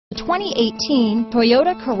2018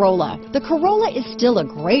 Toyota Corolla. The Corolla is still a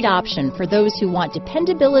great option for those who want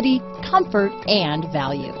dependability, comfort, and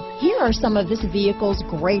value. Here are some of this vehicle's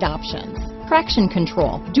great options: traction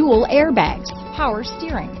control, dual airbags, power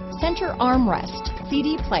steering, center armrest,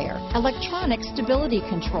 CD player, electronic stability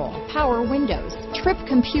control, power windows, trip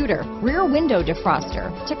computer, rear window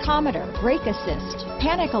defroster, tachometer, brake assist,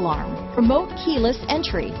 panic alarm, remote keyless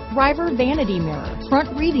entry, driver vanity mirror,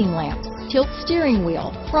 front reading lamps, tilt steering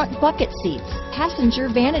wheel, front bucket seats, passenger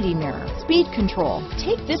vanity mirror, speed control.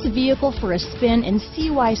 Take this vehicle for a spin and see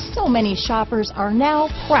why so many shoppers are now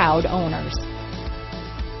proud owners.